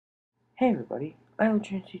Hey everybody,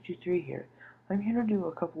 ILGN223 here. I'm here to do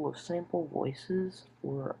a couple of sample voices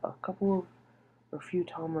for a few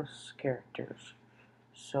Thomas characters.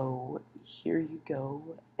 So here you go,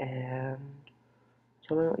 and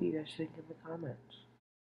tell me what you guys think in the comments.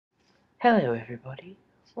 Hello everybody,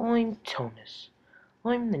 I'm Thomas.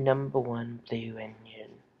 I'm the #1 blue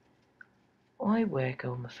engine. I work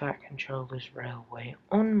on the Fat Controllers Railway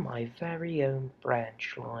on my very own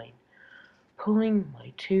branch line, pulling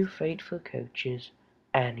my two faithful coaches,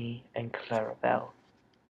 Annie and Clarabelle.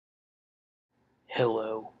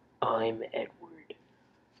 Hello, I'm Edward.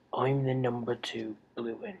 I'm the #2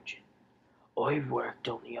 blue engine. I've worked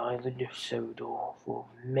on the island of Sodor for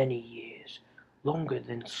many years, longer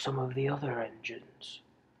than some of the other engines.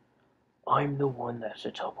 I'm the one that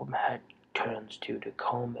the top of my head turns to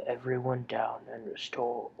calm everyone down and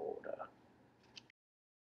restore order.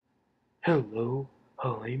 Hello,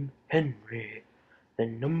 I'm Henry, the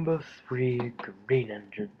 #3 green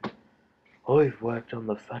engine. I've worked on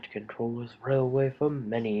the Fat Controllers Railway for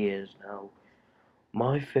many years now.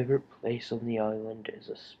 My favorite place on the island is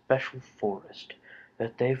a special forest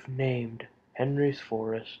that they've named Henry's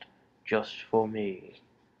Forest just for me.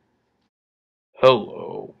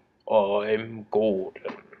 Hello, I'm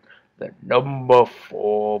Gordon, the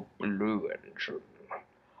 #4 blue engine.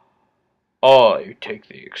 I take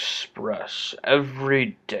the express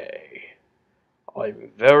every day. I'm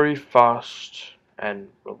very fast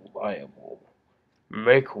and reliable.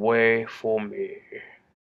 Make way for me.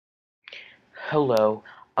 Hello,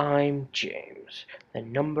 I'm James, the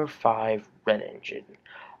 #5 red engine.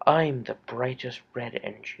 I'm the brightest red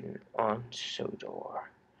engine on Sodor.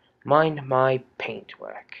 Mind my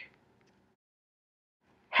paintwork.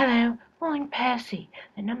 Hello, I'm Percy,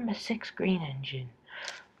 the #6 green engine.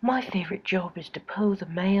 My favorite job is to pull the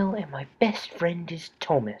mail, and my best friend is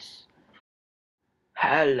Thomas.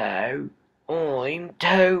 Hello, I'm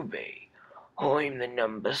Toby. I'm the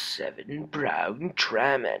 #7 brown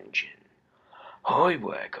tram engine. I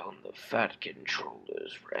work on the Fat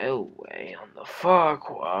Controllers Railway on the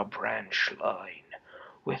Farquhar branch line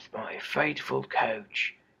with my faithful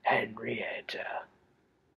coach, Henrietta.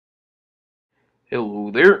 Hello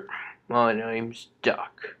there, my name's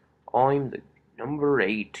Duck. I'm the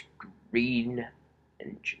 #8 green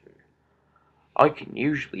engine. I can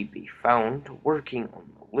usually be found working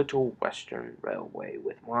on the Little Western Railway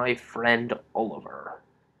with my friend Oliver.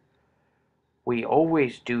 We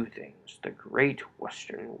always do things the Great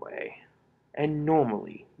Western way, and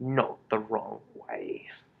normally not the wrong way.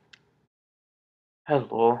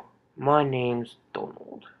 Hello, my name's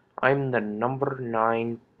Donald. I'm the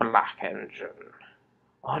 #9 black engine.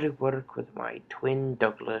 I work with my twin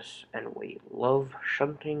Douglas, and we love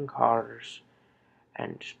shunting cars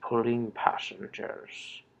and pulling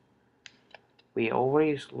passengers. We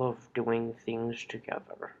always love doing things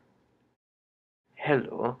together.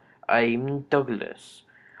 Hello, I'm Douglas.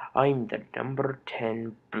 I'm the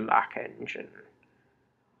 #10 black engine.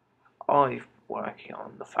 I've working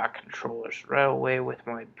on the Fat Controllers Railway with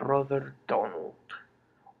my brother Donald.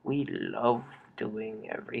 We love doing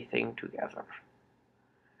everything together.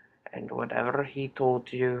 And whatever he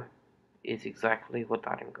told you is exactly what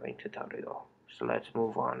I'm going to tell you. So let's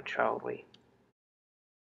move on, shall we?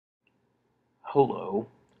 Hello,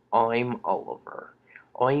 I'm Oliver.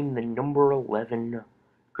 I'm the #11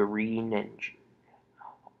 green engine.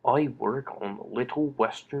 I work on the Little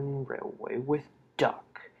Western Railway with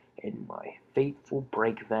Duck and my faithful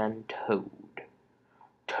brake van Toad.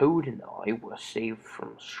 Toad and I were saved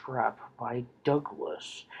from scrap by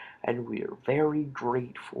Douglas, and we are very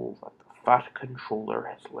grateful that the Fat Controller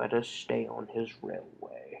has let us stay on his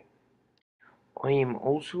railway. I am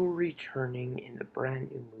also returning in the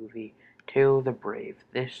brand new movie Tail the Brave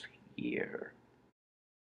this year.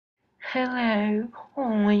 Hello,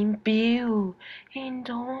 I'm Bill, and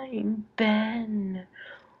I'm Ben.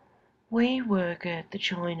 We work at the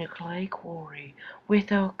China Clay Quarry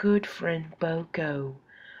with our good friend Boco.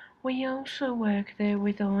 We also work there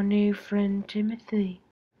with our new friend Timothy.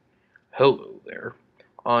 Hello there,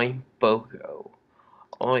 I'm Boco.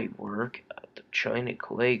 I work at the China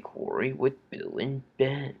Clay Quarry with Bill and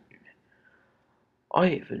Ben. I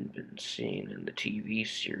haven't been seen in the TV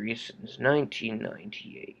series since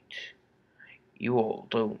 1998. You all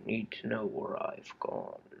don't need to know where I've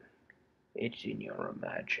gone. It's in your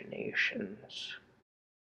imaginations.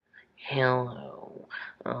 Hello,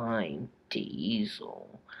 I'm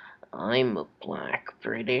Diesel. I'm a black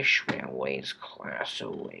British Railways Class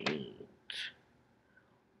 08.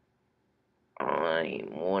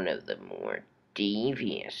 I'm one of the more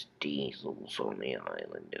devious diesels on the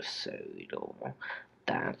island of Sodor.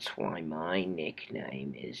 That's why my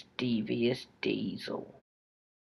nickname is Devious Diesel.